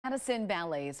Madison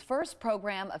Ballet's first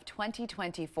program of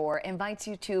 2024 invites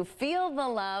you to feel the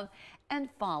love and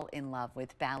fall in love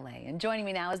with ballet. And joining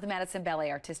me now is the Madison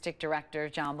Ballet Artistic Director,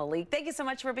 John Malik. Thank you so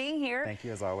much for being here. Thank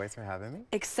you as always for having me.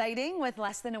 Exciting with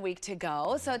less than a week to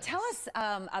go. So tell us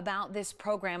about this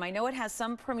program. I know it has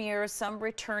some premieres, some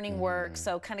returning work.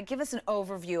 So kind of give us an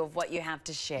overview of what you have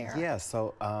to share. Yeah,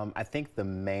 so I think the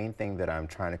main thing that I'm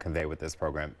trying to convey with this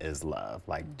program is love.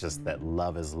 Like just that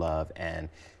love is love, and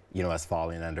you know, us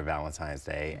falling under Valentine's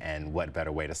Day, and what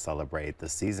better way to celebrate the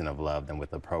season of love than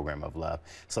with a program of love.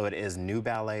 So it is new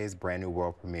ballets, brand new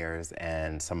world premieres,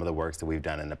 and some of the works that we've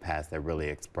done in the past that really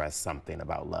express something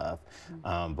about love.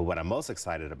 But what I'm most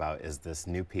excited about is this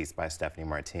new piece by Stephanie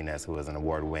Martinez, who is an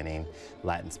award-winning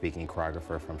Latin-speaking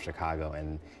choreographer from Chicago,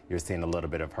 and you're seeing a little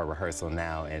bit of her rehearsal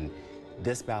now. And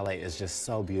this ballet is just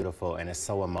so beautiful, and it's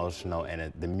so emotional,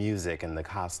 and the music and the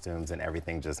costumes and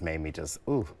everything just made me just,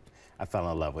 ooh, I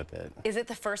fell in love with it. Is it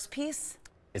the first piece?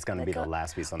 It's going to be the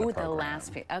last piece on the program. The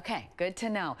last piece. Okay, good to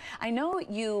know. I know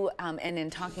you, and in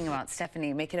talking about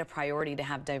Stephanie, make it a priority to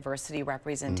have diversity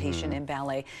representation in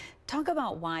ballet. Talk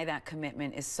about why that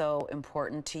commitment is so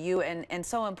important to you and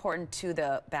so important to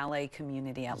the ballet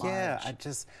community at large.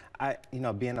 Yeah, you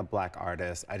know, being a Black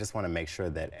artist, I just want to make sure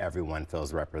that everyone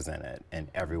feels represented in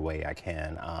every way I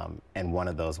can. And one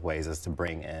of those ways is to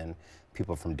bring in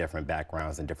people from different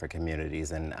backgrounds and different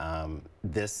communities. And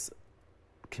this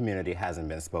community hasn't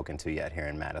been spoken to yet here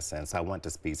in Madison. So I want to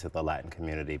speak to the Latin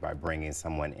community by bringing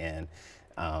someone in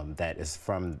that is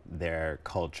from their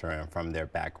culture and from their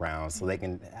background, so they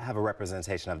can have a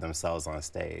representation of themselves on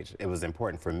stage. It was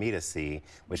important for me to see,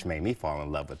 which made me fall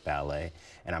in love with ballet,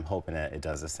 and I'm hoping that it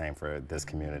does the same for this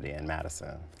community in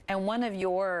Madison. And one of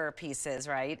your pieces,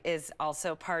 right, is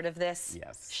also part of this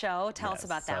show. Tell us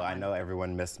about that one. So I know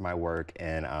everyone missed my work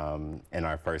in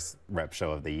our first rep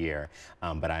show of the year,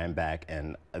 but I am back,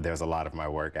 and there's a lot of my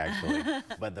work actually.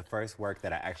 But the first work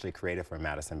that I actually created for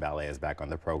Madison Ballet is back on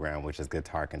the program, which is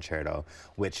Guitar Concerto,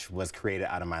 which was created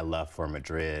out of my love for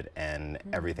Madrid and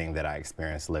everything that I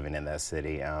experienced living in that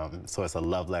city. So it's a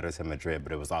love letter to Madrid,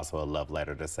 but it was also a love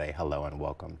letter to say hello and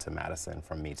welcome to Madison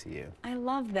from me to you. I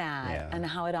love that, and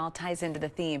how it all ties into the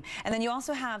theme. And then you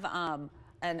also have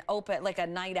an open, like a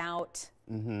night out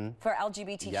for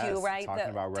LGBTQ, right? Talking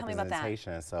about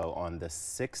representation. So on the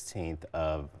 16th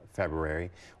of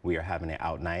February, we are having an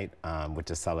out night,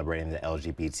 which is celebrating the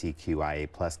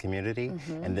LGBTQIA+ community.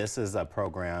 And this is a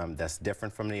program that's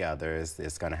different from the others.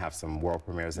 It's going to have some world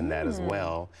premieres in that as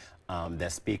well,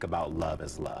 that speak about love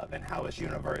is love and how it's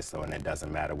universal, and it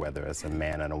doesn't matter whether it's a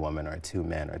man and a woman, or two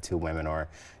men or two women, or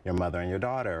your mother and your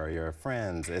daughter, or your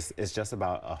friends. It's just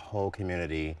about a whole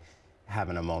community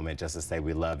having a moment just to say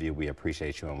we love you, we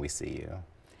appreciate you, and we see you.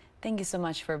 Thank you so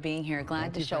much for being here.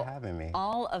 Glad to show me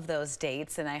all of those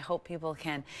dates, and I hope people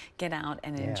can get out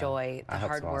and enjoy the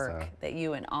hard work that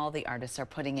you and all the artists are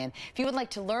putting in. If you would like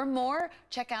to learn more,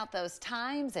 check out those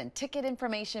times and ticket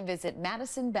information, visit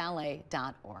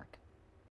madisonballet.org.